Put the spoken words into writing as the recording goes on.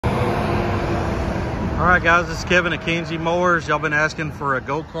All right, guys, this is Kevin at G Mowers. Y'all been asking for a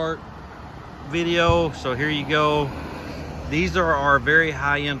go-kart video, so here you go. These are our very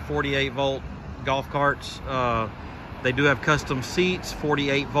high-end 48-volt golf carts. They do have custom seats,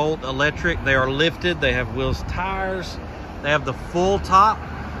 48-volt electric. They are lifted. They have wheels, tires. They have the full top.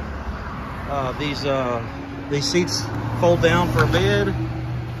 These seats fold down for a bed,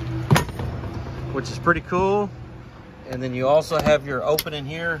 which is pretty cool. And then you also have your opening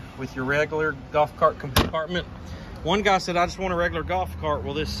here with your regular golf cart compartment. One guy said, I just want a regular golf cart.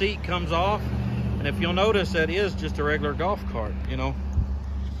 Well, this seat comes off, and if you'll notice, that is just a regular golf cart, you know.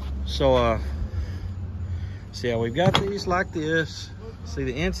 So, see how we've got these like this. See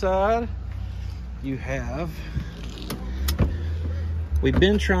the inside, you have, we've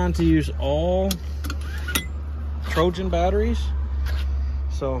been trying to use all Trojan batteries.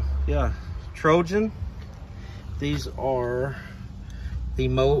 So, yeah, Trojan. These are the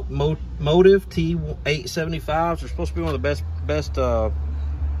Motive T875s. They're supposed to be one of the best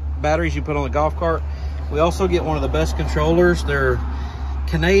batteries you put on the golf cart. We also get one of the best controllers. They're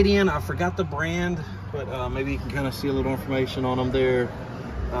Canadian. I forgot the brand, but maybe you can kind of see a little information on them there.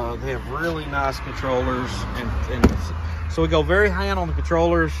 They have really nice controllers, and so we go very high end on the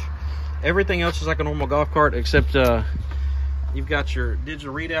controllers. Everything else is like a normal golf cart, except you've got your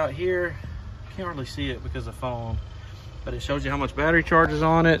digital readout here. Can't hardly see it because of the phone, but it shows you how much battery charge is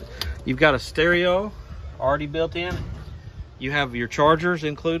on it. You've got a stereo already built in. You have your chargers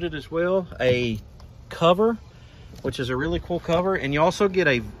included as well, a cover, which is a really cool cover, and you also get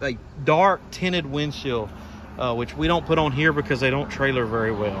a dark tinted windshield, which we don't put on here because they don't trailer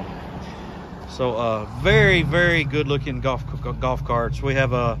very well. So very, very good looking golf carts. We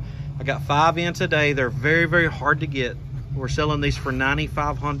have I got 5 in today. They're very, very hard to get. We're selling these for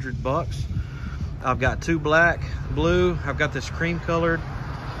 $9,500. I've got 2 black, blue. I've got this cream colored.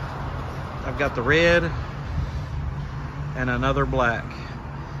 I've got the red and another black.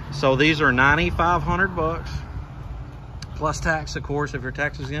 So these are $9,500 plus tax, of course. If your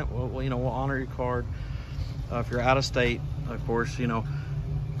tax is exempt, well, you know, we'll honor your card. If you're out of state, of course, you know.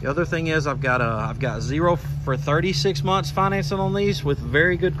 The other thing is I've got 0 for 36 months financing on these with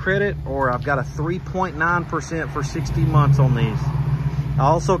very good credit, or I've got a 3.9% for 60 months on these. I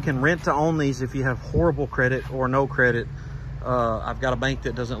also can rent to own these if you have horrible credit or no credit. I've got a bank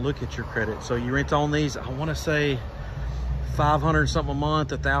that doesn't look at your credit. So you rent to own these, I want to say 500 something a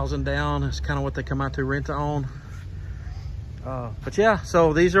month, 1,000 down. It's kind of what they come out to, rent to own. But yeah,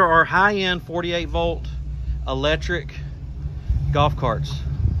 so these are our high-end 48-volt electric golf carts.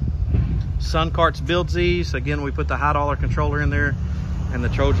 Sun Carts builds these. Again, we put the high dollar controller in there and the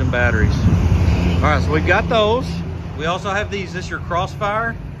Trojan batteries. All right, so we've got those. We also have these. This is your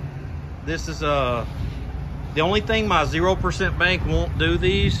Crossfire. This is the only thing my 0% bank won't do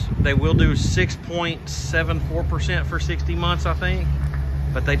these. They will do 6.74% for 60 months, I think.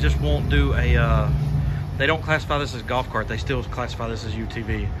 But they just won't do they don't classify this as golf cart. They still classify this as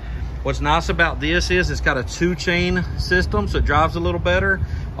UTV. What's nice about this is it's got a 2-chain system, so it drives a little better.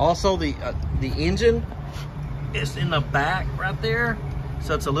 Also, the engine is in the back right there,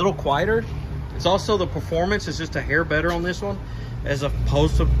 so it's a little quieter. It's also, the performance is just a hair better on this one as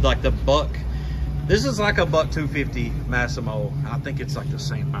opposed to like the buck. This is like a buck 250 Massimo. I think it's like the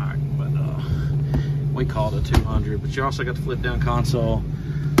same bike, but we call it a 200. But you also got the flip down console.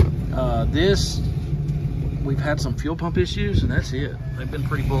 We've had some fuel pump issues, and that's it. They've been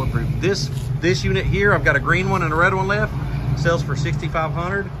pretty bulletproof. This unit here, I've got a green one and a red one left. Sells for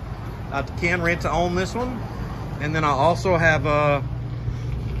 $6,500. I can rent to own this one, and then I also have I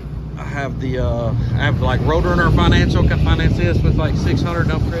have like Roadrunner Financial can finance this with like $600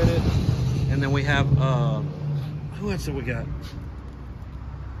 enough credit, and then we have who else have we got?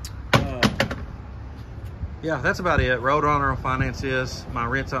 Yeah, that's about it. Roadrunner will finance this. My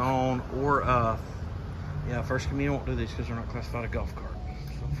rent to own, or yeah, First Community won't do these because they're not classified a golf cart,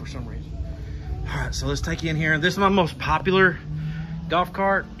 so for some reason. All right, so let's take you in here. This is my most popular golf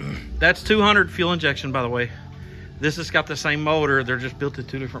cart. That's 200 fuel injection, by the way. This has got the same motor. They're just built at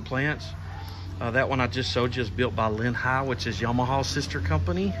 2 different plants. That one I just showed you is built by Linhai, which is Yamaha's sister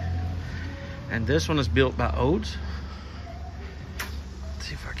company. And this one is built by Odes. Let's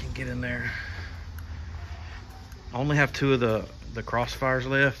see if I can get in there. I only have 2 of the crossfires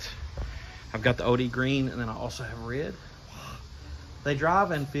left. I've got the OD green, and then I also have red. They drive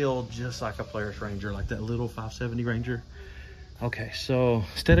and feel just like a Polaris Ranger, like that little 570 Ranger. Okay, so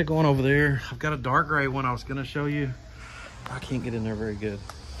instead of going over there, I've got a dark gray one I was gonna show you. I can't get in there very good.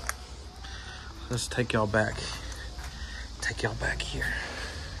 Let's take y'all back. Take y'all back here.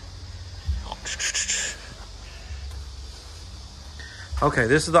 Okay,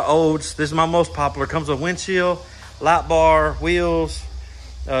 this is the odes. This is my most popular. Comes with windshield, light bar, wheels.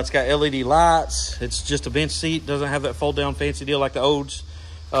 It's got LED lights. It's just a bench seat. Doesn't have that fold down fancy deal like the odes.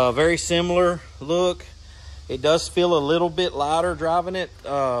 Very similar look. It does feel a little bit lighter driving it.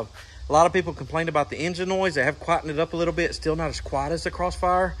 A lot of people complained about the engine noise. They have quietened it up a little bit. Still not as quiet as the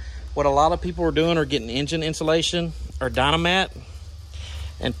Crossfire. What a lot of people are doing are getting engine insulation or Dynamat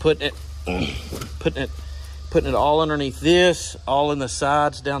and putting it all underneath this, all in the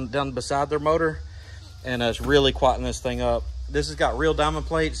sides down beside their motor, and it's really quieting this thing up. This has got real diamond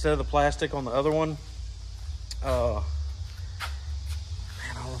plate instead of the plastic on the other one. Man, I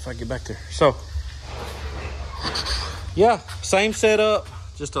don't know if I can get back there. So yeah, same setup,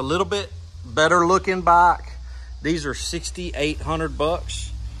 just a little bit better looking bike. These are $6,800.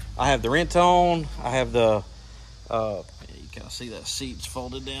 I have the rent on. I have the you kind of see that seat's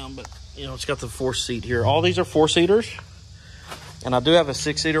folded down, but you know, it's got the 4-seat here. All these are 4-seaters, and I do have a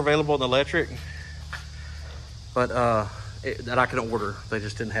 6-seater available in the electric, but that I can order. They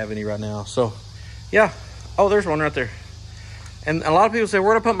just didn't have any right now. So yeah. Oh, there's one right there. And a lot of people say,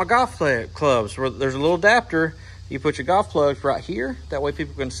 where do I put my golf clubs? Well, there's a little adapter. You put your golf plugs right here. That way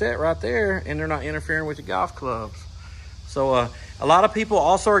people can sit right there and they're not interfering with your golf clubs. So a lot of people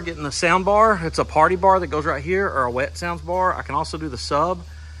also are getting the sound bar. It's a party bar that goes right here, or a wet sounds bar. I can also do the sub.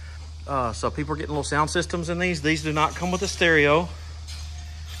 So people are getting little sound systems in these. These do not come with a stereo.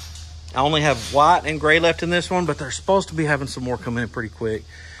 I only have white and gray left in this one, but they're supposed to be having some more coming in pretty quick.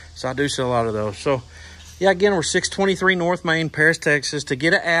 So I do sell a lot of those. So yeah, again, we're 623 North Main, Paris, Texas. To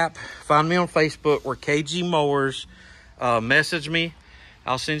get an app, find me on Facebook. We're KG Mowers. Message me.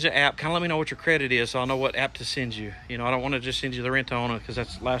 I'll send you an app. Kind of let me know what your credit is so I'll know what app to send you. You know, I don't want to just send you the rent on it because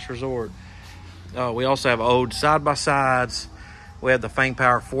that's last resort. We also have odes side-by-sides. We have the Fang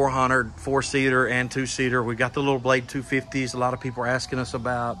Power 400, 4-seater and 2-seater. We got the little Blade 250s a lot of people are asking us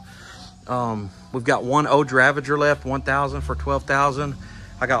about. We've got one Odes Ravager left, 1,000 for 12,000.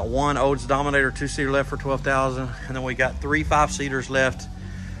 I got one Odes Dominator 2-seater left for 12,000. And then we got 3 5-seaters left.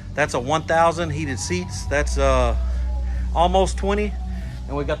 That's a 1,000 heated seats. That's almost 20.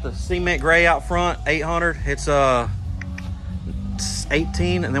 And we got the cement gray out front, 800. It's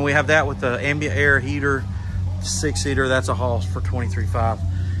 18. And then we have that with the ambient air heater 6-seater. That's a Hoss for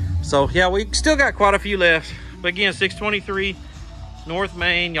 23.5. So yeah, we still got quite a few left. But again, 623 North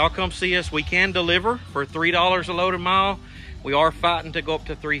Main. Y'all come see us. We can deliver for $3 a loaded mile. We are fighting to go up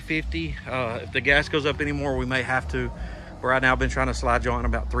to $3.50. If the gas goes up anymore, we may have to. But right now, I've been trying to slide you on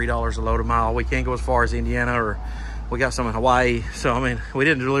about $3 a loaded mile. We can't go as far as Indiana, or we got some in Hawaii. So I mean, we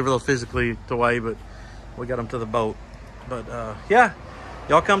didn't deliver those physically to Hawaii, but we got them to the boat. But yeah,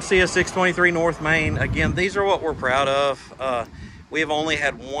 y'all come see us, 623 North Main. Again, these are what we're proud of. We have only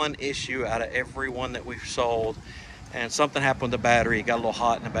had one issue out of every one that we've sold, and something happened with the battery. It got a little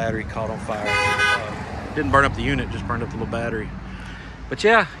hot and the battery caught on fire. Didn't burn up the unit, just burned up the little battery. But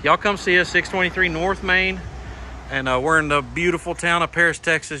yeah, y'all come see us, 623 North Main. And we're in the beautiful town of Paris,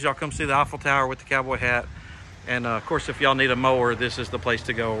 Texas. Y'all come see the Eiffel Tower with the cowboy hat. And of course, if y'all need a mower, this is the place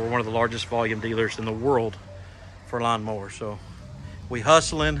to go. We're one of the largest volume dealers in the world for lawn mowers. So we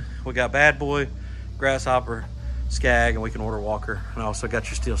hustling. We got Bad Boy, Grasshopper, Skag, and we can order Walker. And I also got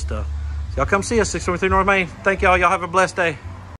your steel stuff. So y'all come see us, 623 North Main. Thank y'all. Y'all have a blessed day.